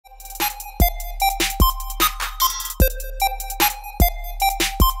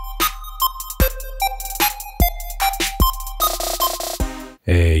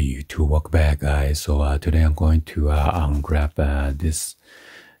Hey YouTube, welcome back guys. So today I'm going to unwrap this.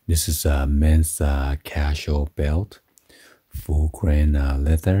 This is a men's casual belt, full grain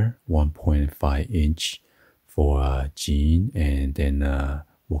leather, 1.5 inch for jean, and then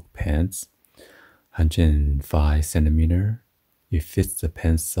work pants, 105 centimeter. It fits the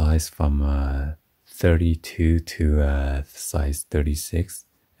pant size from 32 to size 36,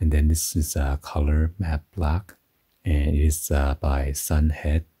 and then this is color matte black. And it's by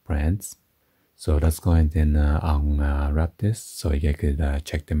Sunhead brands. So let's go ahead and unwrap this so you could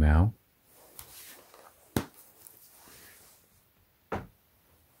check them out.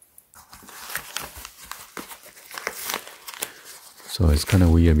 So it's kind of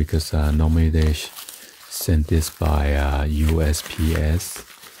weird because normally they send this by USPS,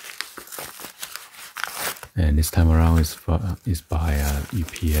 and this time around it's by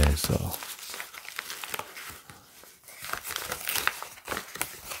UPS.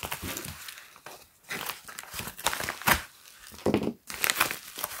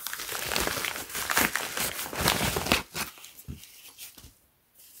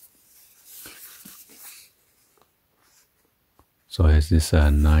 So it's this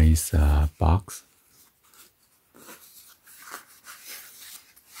nice box.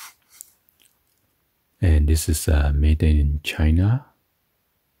 And this is made in China.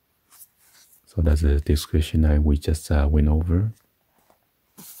 So that's the description we just went over.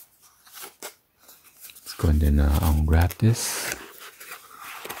 Let's go ahead and unwrap this.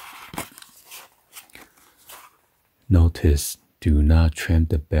 Notice, do not trim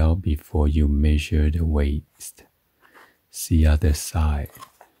the belt before you measure the waist. See other side.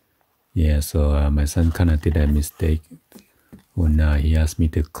 Yeah, so my son kind of did a mistake when he asked me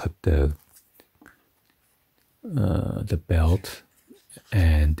to cut the belt,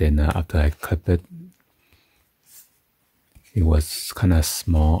 and then after I cut it, it was kind of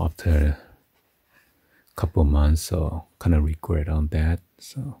small after a couple months, so kind of regret on that.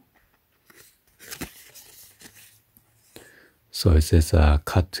 So it says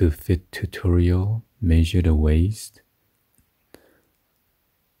cut to fit tutorial, measure the waist,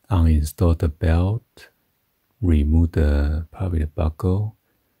 uninstall the belt, remove probably the buckle,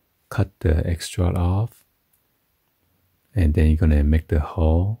 cut the extra off, and then you're gonna make the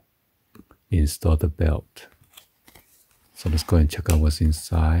hole, install the belt. So let's go and check out what's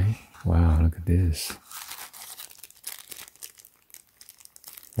inside. Wow, look at this.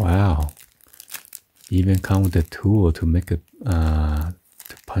 Wow, even come with a tool to make to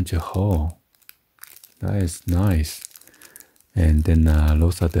punch a hole. That is nice. And then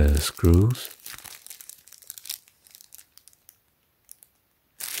those are the screws.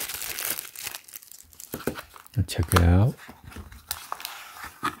 Let's check it out.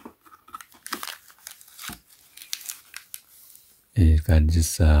 And it's got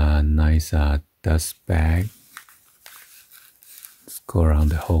this nice dust bag. Let's go around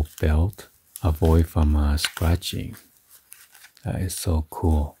the whole belt. Avoid from scratching. That is so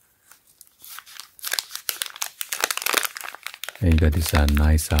cool. And you got this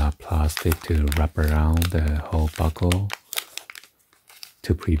nice plastic to wrap around the whole buckle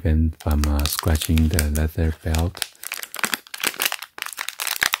to prevent from scratching the leather belt.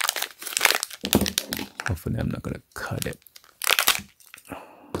 Hopefully I'm not gonna cut it.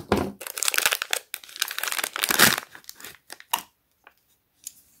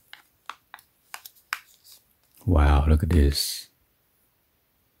 Wow, look at this.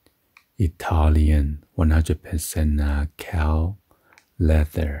 Italian 100% cow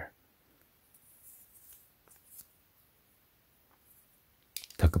leather.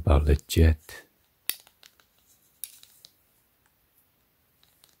 Talk about legit.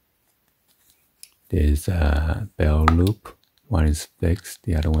 There's a bell loop. One is fixed,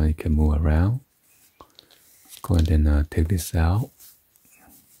 the other one you can move around. Go ahead and take this out.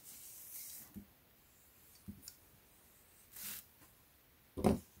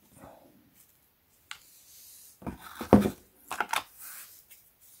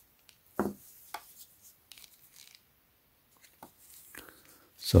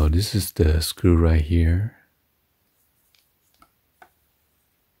 So this is the screw right here.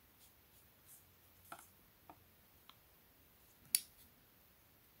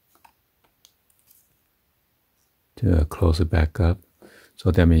 To close it back up.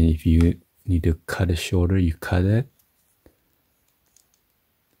 So that means if you need to cut it shorter, you cut it.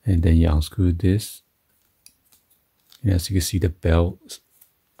 And then you unscrew this. And as you can see, the belt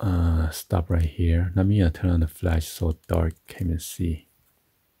stop right here. Let me turn on the flash so dark can't even see.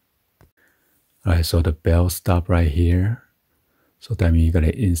 Alright, so the belt stop right here. So that means you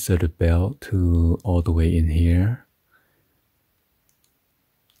gotta insert the belt to all the way in here.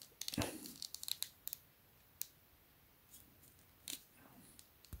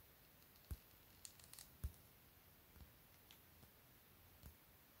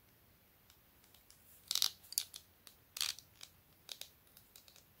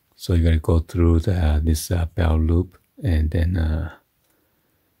 So you gotta go through this belt loop, and then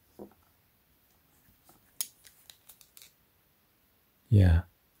yeah,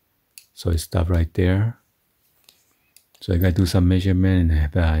 so it stopped right there. So you gotta do some measurement and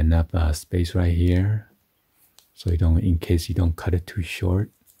have enough space right here, so you don't, in case you don't cut it too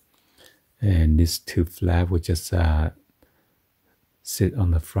short. And this tube flap will just sit on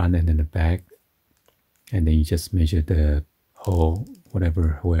the front and in the back, and then you just measure the hole,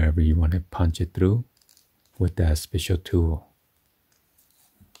 wherever you want to punch it through with that special tool,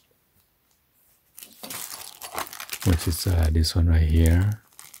 which is this one right here.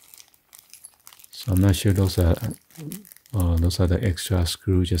 So I'm not sure those are the extra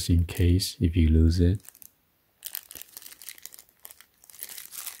screws, just in case if you lose it.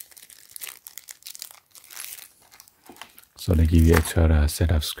 So they give you extra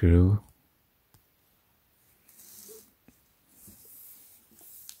set of screw.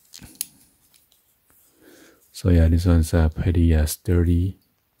 So yeah, this one's pretty sturdy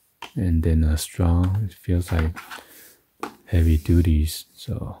and then strong. It feels like heavy duties.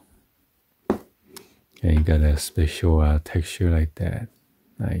 So and you got a special texture like that.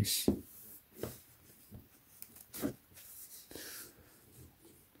 Nice.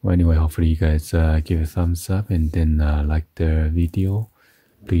 Well, anyway, hopefully you guys give a thumbs up and then like the video.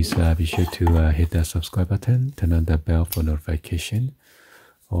 Please be sure to hit that subscribe button, turn on the bell for notification,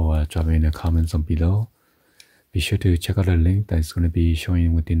 or drop me in the comments on below. Be sure to check out the link that is going to be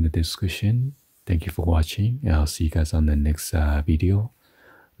showing within the description. Thank you for watching, and I'll see you guys on the next video.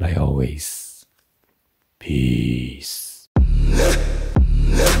 Like always, peace.